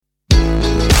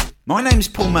My name's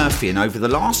Paul Murphy, and over the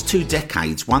last 2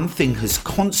 decades, one thing has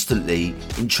constantly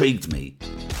intrigued me.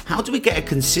 How do we get a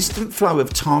consistent flow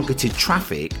of targeted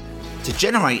traffic to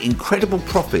generate incredible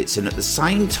profits and at the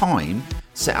same time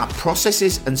set up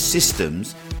processes and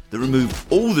systems that remove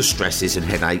all the stresses and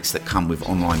headaches that come with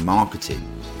online marketing?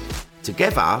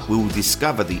 Together, we will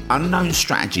discover the unknown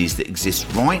strategies that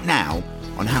exist right now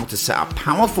on how to set up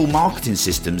powerful marketing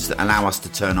systems that allow us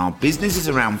to turn our businesses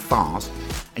around fast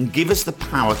and give us the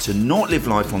power to not live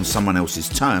life on someone else's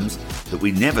terms that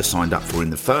we never signed up for in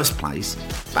the first place,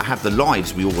 but have the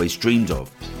lives we always dreamed of.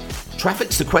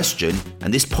 Traffic's the question,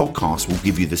 and this podcast will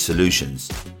give you the solutions.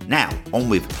 Now, on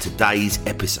with today's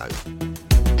episode.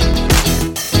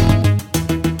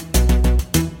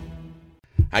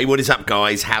 Hey, what is up,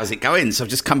 guys? How's it going? So I've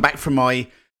just come back from my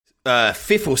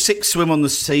 5th or 6th swim on the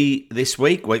sea this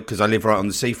week, because I live right on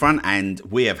the seafront, and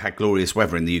we have had glorious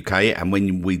weather in the UK. And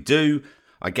when we do,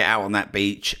 I get out on that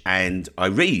beach and I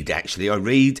read, actually. I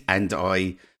read and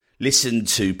I listen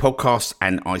to podcasts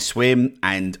and I swim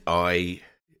and I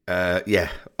go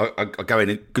in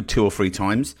a good 2 or 3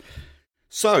 times.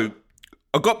 So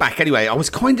I got back anyway. I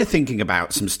was kind of thinking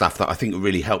about some stuff that I think will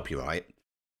really help you, right?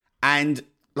 And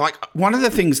like one of the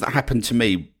things that happened to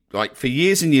me, like for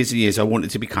years and years and years, I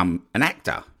wanted to become an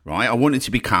actor, right? I wanted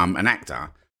to become an actor.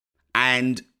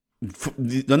 And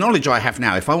the knowledge I have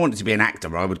now, if I wanted to be an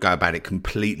actor, I would go about it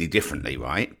completely differently,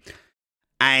 right?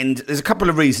 And there's a couple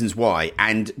of reasons why.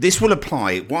 And this will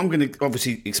apply, what I'm going to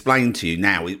obviously explain to you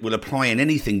now, it will apply in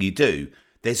anything you do.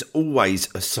 There's always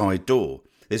a side door.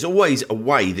 There's always a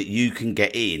way that you can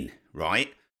get in,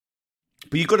 right?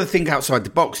 But you've got to think outside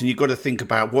the box and you've got to think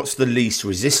about what's the least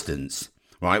resistance,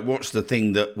 right? What's the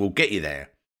thing that will get you there?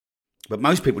 But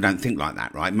most people don't think like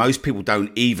that, right? Most people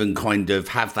don't even kind of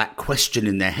have that question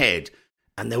in their head,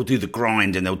 and they'll do the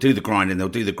grind and they'll do the grind and they'll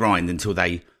do the grind until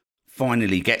they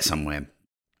finally get somewhere.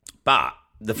 But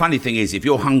the funny thing is, if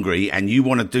you're hungry and you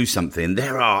want to do something,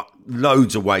 there are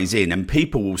loads of ways in, and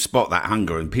people will spot that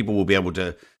hunger and people will be able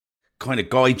to kind of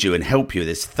guide you and help you.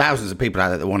 There's thousands of people out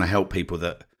there that want to help people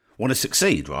that want to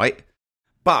succeed, right?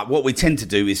 But what we tend to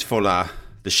do is follow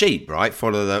the sheep, right?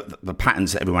 Follow the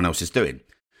patterns that everyone else is doing.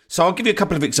 So I'll give you a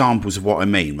couple of examples of what I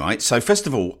mean, right? So first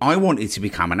of all, I wanted to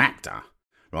become an actor,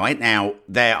 right? Now,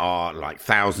 there are like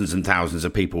thousands and thousands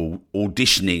of people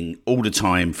auditioning all the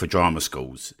time for drama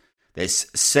schools. There's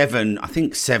 7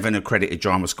 accredited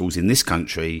drama schools in this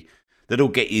country that'll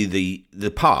get you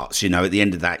the parts. You know, at the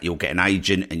end of that, you'll get an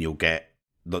agent and you'll get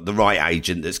the right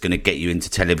agent that's going to get you into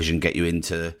television, get you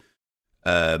into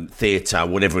theatre,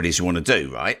 whatever it is you want to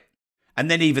do, right? And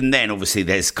then even then, obviously,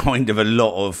 there's kind of a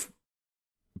lot of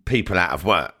people out of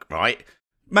work, right?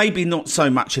 Maybe not so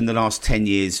much in the last 10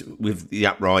 years with the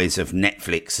uprise of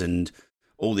Netflix and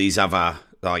all these other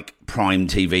like Prime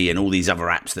TV and all these other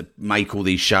apps that make all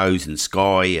these shows, and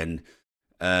Sky, and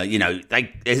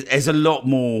there's a lot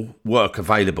more work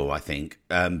available, I think.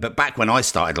 But back when I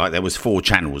started, like there was 4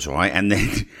 channels, right? And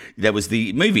then there was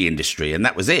the movie industry, and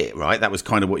that was it, right? That was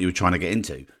kind of what you were trying to get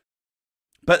into.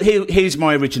 But here's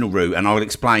my original route, and I will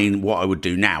explain what I would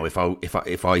do now if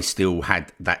I still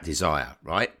had that desire,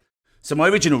 right? So my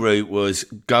original route was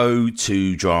go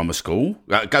to drama school,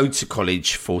 go to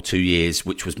college for 2 years,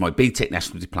 which was my BTEC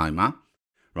National Diploma,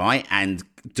 right? And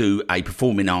do a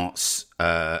performing arts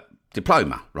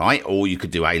diploma, right? Or you could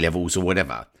do A-levels or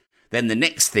whatever. Then the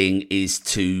next thing is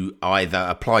to either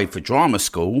apply for drama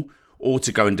school or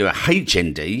to go and do a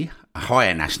HND, a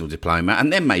higher national diploma,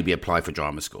 and then maybe apply for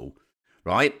drama school.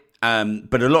 Right?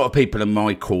 But a lot of people in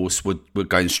my course were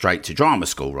going straight to drama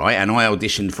school, right? And I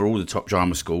auditioned for all the top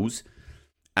drama schools.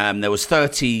 There was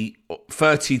 30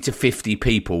 to 50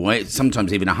 people,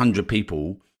 sometimes even 100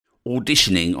 people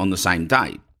auditioning on the same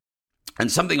day.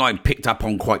 And something I picked up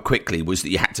on quite quickly was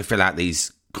that you had to fill out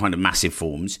these kind of massive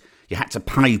forms. You had to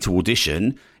pay to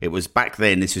audition. It was back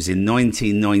then, this was in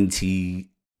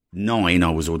 1999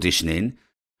 I was auditioning.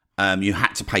 You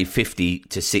had to pay 50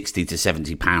 to 60 to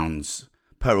 70 pounds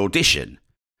per audition,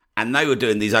 and they were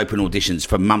doing these open auditions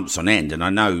for months on end. And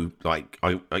I know,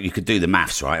 you could do the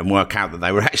maths, right, and work out that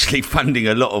they were actually funding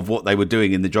a lot of what they were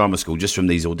doing in the drama school just from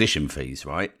these audition fees,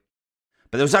 right?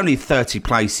 But there was only 30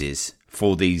 places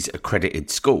for these accredited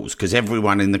schools because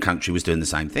everyone in the country was doing the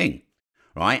same thing,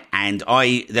 right? And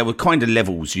there were kind of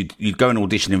levels. You'd go and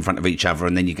audition in front of each other,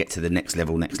 and then you get to the next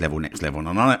level. And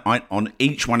on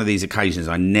each one of these occasions,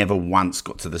 I never once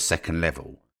got to the second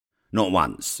level. Not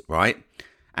once, right?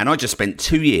 And I just spent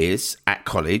 2 years at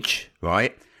college,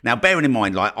 right? Now, bearing in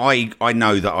mind, like I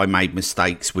know that I made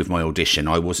mistakes with my audition.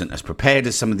 I wasn't as prepared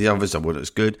as some of the others. I wasn't as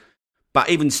good. But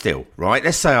even still, right?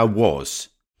 Let's say I was.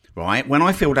 right? When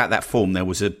I filled out that form, there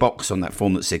was a box on that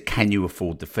form that said, can you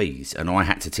afford the fees? And I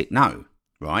had to tick no,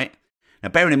 right? Now,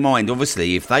 bearing in mind,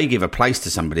 obviously, if they give a place to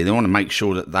somebody, they want to make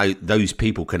sure that those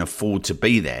people can afford to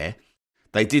be there.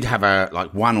 They did have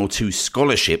like 1 or 2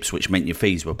 scholarships, which meant your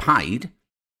fees were paid.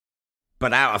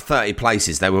 But out of 30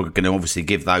 places, they were going to obviously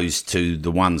give those to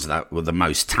the ones that were the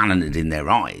most talented in their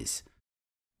eyes.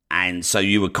 And so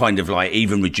you were kind of like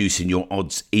even reducing your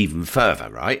odds even further,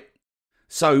 right?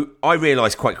 So I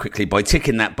realised quite quickly by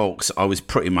ticking that box, I was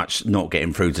pretty much not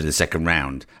getting through to the second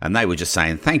round. And they were just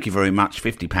saying, thank you very much,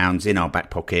 £50 in our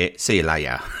back pocket, see you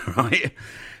later, right?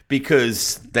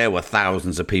 Because there were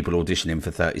thousands of people auditioning for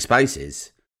 30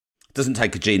 spaces. It doesn't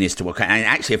take a genius to work out. And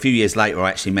actually, a few years later, I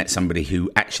actually met somebody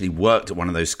who actually worked at one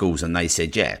of those schools, and they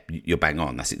said, yeah, you're bang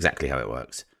on. That's exactly how it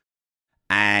works.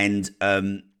 And,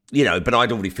 but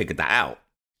I'd already figured that out.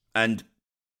 And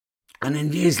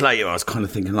then years later, I was kind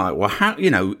of thinking like, well, how,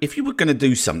 if you were going to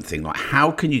do something, like,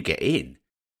 how can you get in?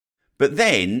 But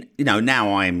then,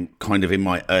 now I'm kind of in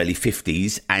my early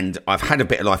 50s and I've had a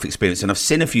bit of life experience and I've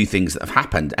seen a few things that have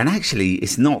happened. And actually,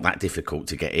 it's not that difficult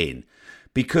to get in.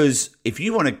 Because if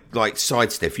you want to like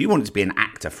sidestep, if you want to be an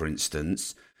actor, for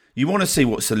instance, you want to see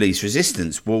what's the least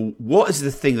resistance. Well, what is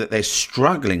the thing that they're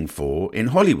struggling for in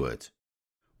Hollywood?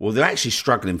 Well, they're actually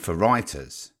struggling for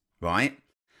writers, right?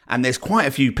 And there's quite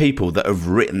a few people that have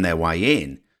written their way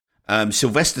in.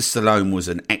 Sylvester Stallone was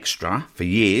an extra for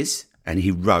years, and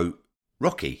he wrote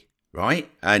Rocky, right?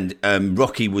 And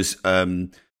Rocky was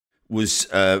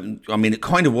it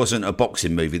kind of wasn't a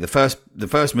boxing movie. The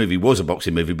first movie was a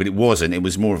boxing movie, but it wasn't. It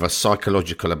was more of a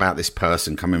psychological about this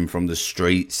person coming from the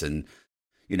streets and,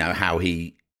 how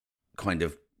he kind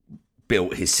of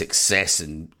built his success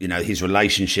and, his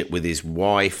relationship with his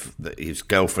wife, his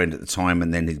girlfriend at the time,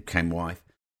 and then he became wife.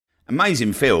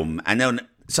 Amazing film. And then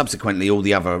subsequently all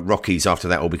the other Rockies after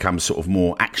that all become sort of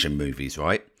more action movies,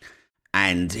 right?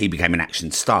 And he became an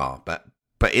action star. But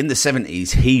in the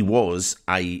 70s, he was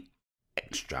a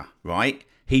extra, right?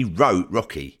 He wrote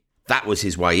Rocky. That was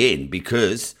his way in,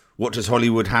 because what does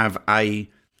Hollywood have a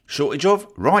shortage of?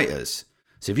 Writers.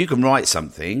 So if you can write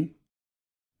something,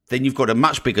 then you've got a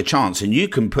much bigger chance, and you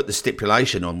can put the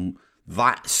stipulation on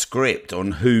that script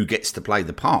on who gets to play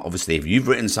the part. Obviously, if you've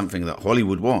written something that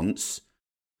Hollywood wants,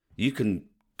 you can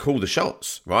call the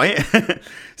shots, right?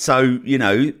 So,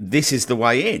 this is the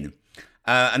way in.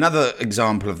 Another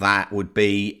example of that would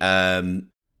be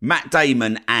Matt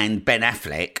Damon and Ben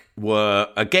Affleck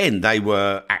they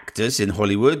were actors in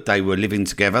Hollywood. They were living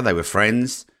together. They were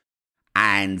friends.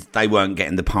 And they weren't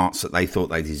getting the parts that they thought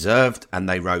they deserved. And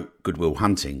they wrote Good Will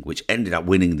Hunting, which ended up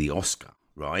winning the Oscar,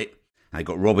 right? They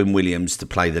got Robin Williams to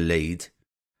play the lead.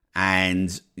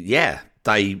 And, yeah,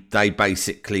 they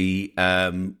basically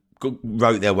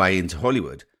wrote their way into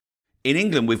Hollywood. In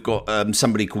England, we've got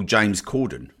somebody called James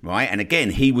Corden, right? And again,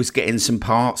 he was getting some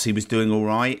parts. He was doing all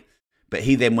right. But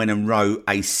he then went and wrote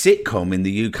a sitcom in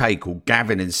the UK called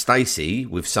Gavin and Stacey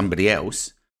with somebody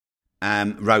else.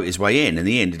 Wrote his way in, and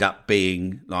he ended up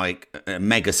being like a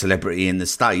mega celebrity in the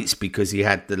States because he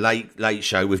had the late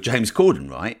show with James Corden,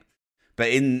 right? But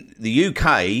in the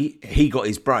UK, he got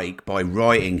his break by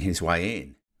writing his way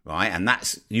in, right? And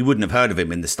you wouldn't have heard of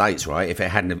him in the States, right? If he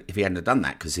hadn't have done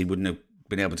that, because he wouldn't have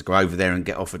been able to go over there and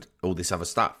get offered all this other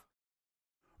stuff,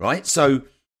 right? So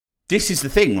this is the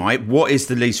thing, right? What is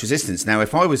the least resistance? Now,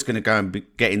 if I was going to go and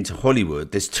get into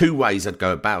Hollywood, there's 2 ways I'd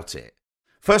go about it.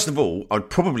 First of all, I'd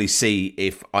probably see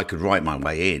if I could write my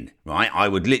way in, right? I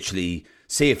would literally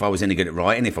see if I was any good at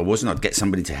writing. If I wasn't, I'd get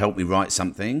somebody to help me write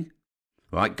something,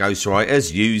 right?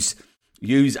 Ghostwriters,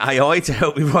 use AI to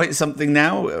help me write something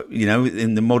now.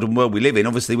 In the modern world we live in,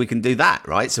 obviously we can do that,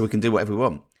 right? So we can do whatever we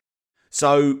want.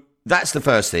 So that's the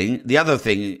first thing. The other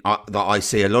thing that I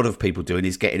see a lot of people doing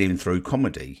is getting in through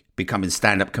comedy, becoming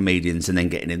stand-up comedians and then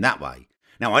getting in that way.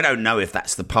 Now, I don't know if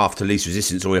that's the path to least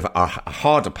resistance or if a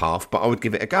harder path, but I would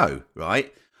give it a go,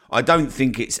 right? I don't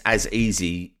think it's as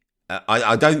easy.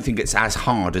 I don't think it's as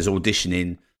hard as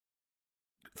auditioning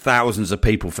thousands of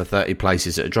people for 30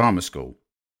 places at a drama school.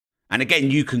 And again,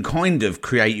 you can kind of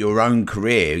create your own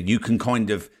career. You can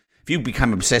kind of, if you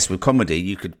become obsessed with comedy,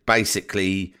 you could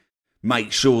basically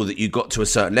make sure that you got to a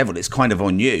certain level. It's kind of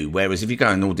on you. Whereas if you go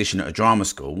and audition at a drama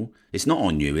school, it's not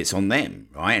on you, it's on them,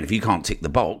 right? And if you can't tick the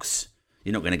box,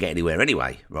 you're not going to get anywhere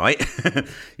anyway, right?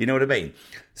 You know what I mean?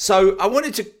 So I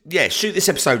wanted to, shoot this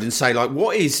episode and say, like,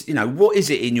 what is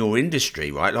it in your industry,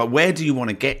 right? Like, where do you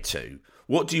want to get to?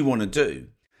 What do you want to do?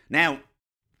 Now,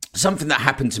 something that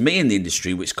happened to me in the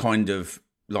industry, which kind of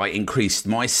like increased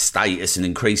my status and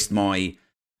increased my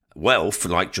wealth,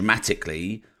 like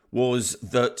dramatically, was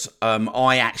that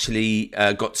I actually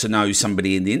got to know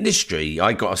somebody in the industry.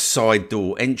 I got a side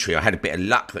door entry. I had a bit of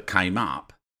luck that came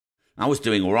up. I was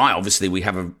doing all right. Obviously, we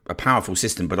have a powerful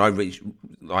system, but I reached,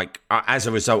 as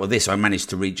a result of this, I managed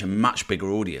to reach a much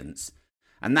bigger audience.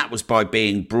 And that was by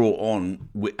being brought on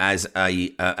as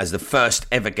the first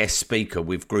ever guest speaker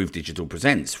with Groove Digital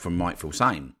Presents from Might Feel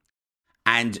Same.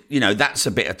 And, that's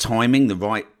a bit of timing, the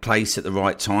right place at the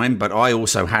right time. But I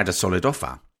also had a solid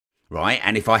offer, right?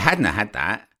 And if I hadn't had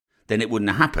that, then it wouldn't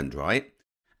have happened, right?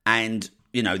 And,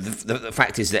 the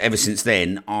fact is that ever since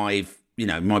then,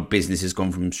 my business has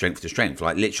gone from strength to strength.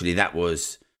 Like literally that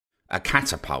was a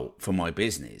catapult for my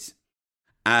business.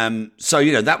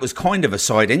 So, that was kind of a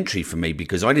side entry for me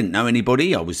because I didn't know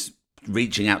anybody. I was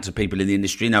reaching out to people in the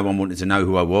industry. No one wanted to know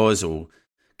who I was or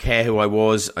care who I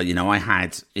was. I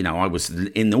was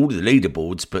in all the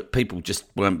leaderboards, but people just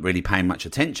weren't really paying much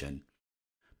attention.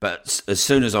 But as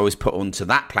soon as I was put onto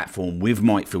that platform with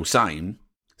Might Feel Same,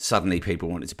 suddenly people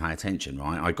wanted to pay attention,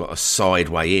 right? I got a side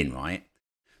way in, right?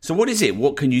 So what is it?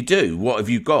 What can you do? What have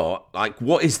you got? Like,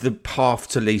 what is the path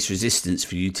to least resistance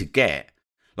for you to get?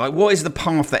 Like, what is the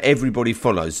path that everybody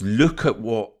follows? Look at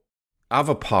what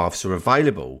other paths are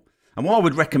available. And what I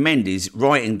would recommend is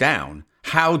writing down,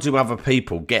 how do other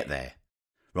people get there,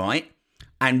 right?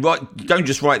 And don't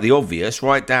just write the obvious,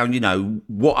 write down,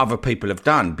 what other people have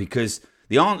done, because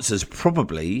the answer's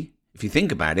probably, if you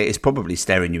think about it, it's probably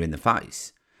staring you in the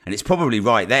face. And it's probably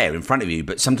right there in front of you,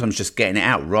 but sometimes just getting it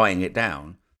out, writing it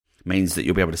down, means that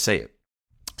you'll be able to see it.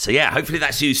 So yeah, hopefully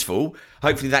that's useful.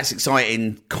 Hopefully that's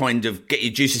exciting, kind of get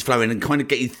your juices flowing and kind of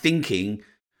get you thinking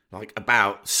like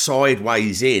about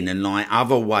sideways in and like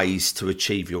other ways to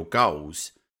achieve your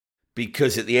goals.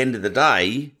 Because at the end of the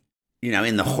day,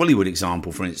 in the Hollywood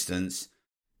example, for instance,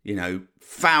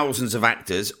 thousands of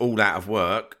actors all out of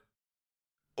work,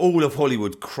 all of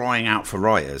Hollywood crying out for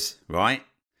writers, right?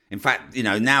 In fact,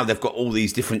 now they've got all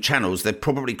these different channels. They're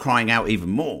probably crying out even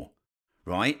more,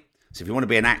 right? So if you want to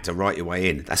be an actor, write your way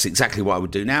in. That's exactly what I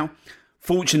would do now.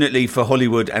 Fortunately for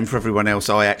Hollywood and for everyone else,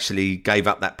 I actually gave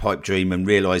up that pipe dream and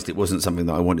realised it wasn't something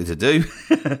that I wanted to do.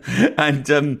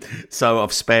 And so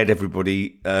I've spared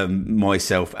everybody,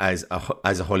 myself, as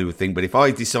a Hollywood thing. But if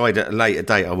I decide at a later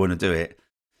date I want to do it,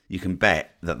 you can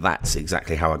bet that that's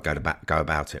exactly how I'd go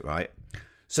about it, right?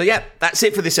 So yeah, that's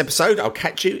it for this episode. I'll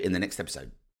catch you in the next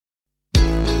episode.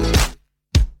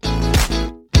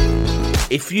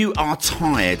 If you are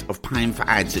tired of paying for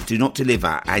ads that do not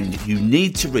deliver and you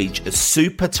need to reach a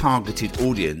super targeted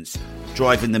audience,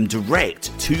 driving them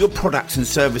direct to your products and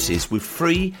services with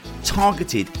free,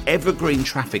 targeted, evergreen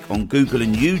traffic on Google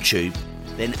and YouTube,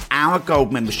 then our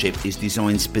Gold membership is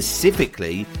designed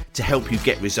specifically to help you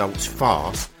get results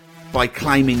fast by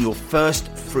claiming your first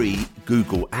free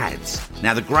Google ads.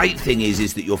 Now, the great thing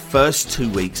is that your first 2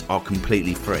 weeks are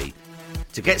completely free.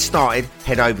 To get started,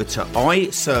 head over to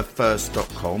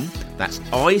iservefirst.com. That's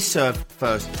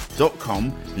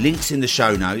iservefirst.com. Links in the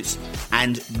show notes,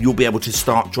 and you'll be able to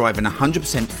start driving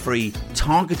 100% free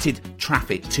targeted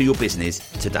traffic to your business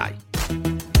today.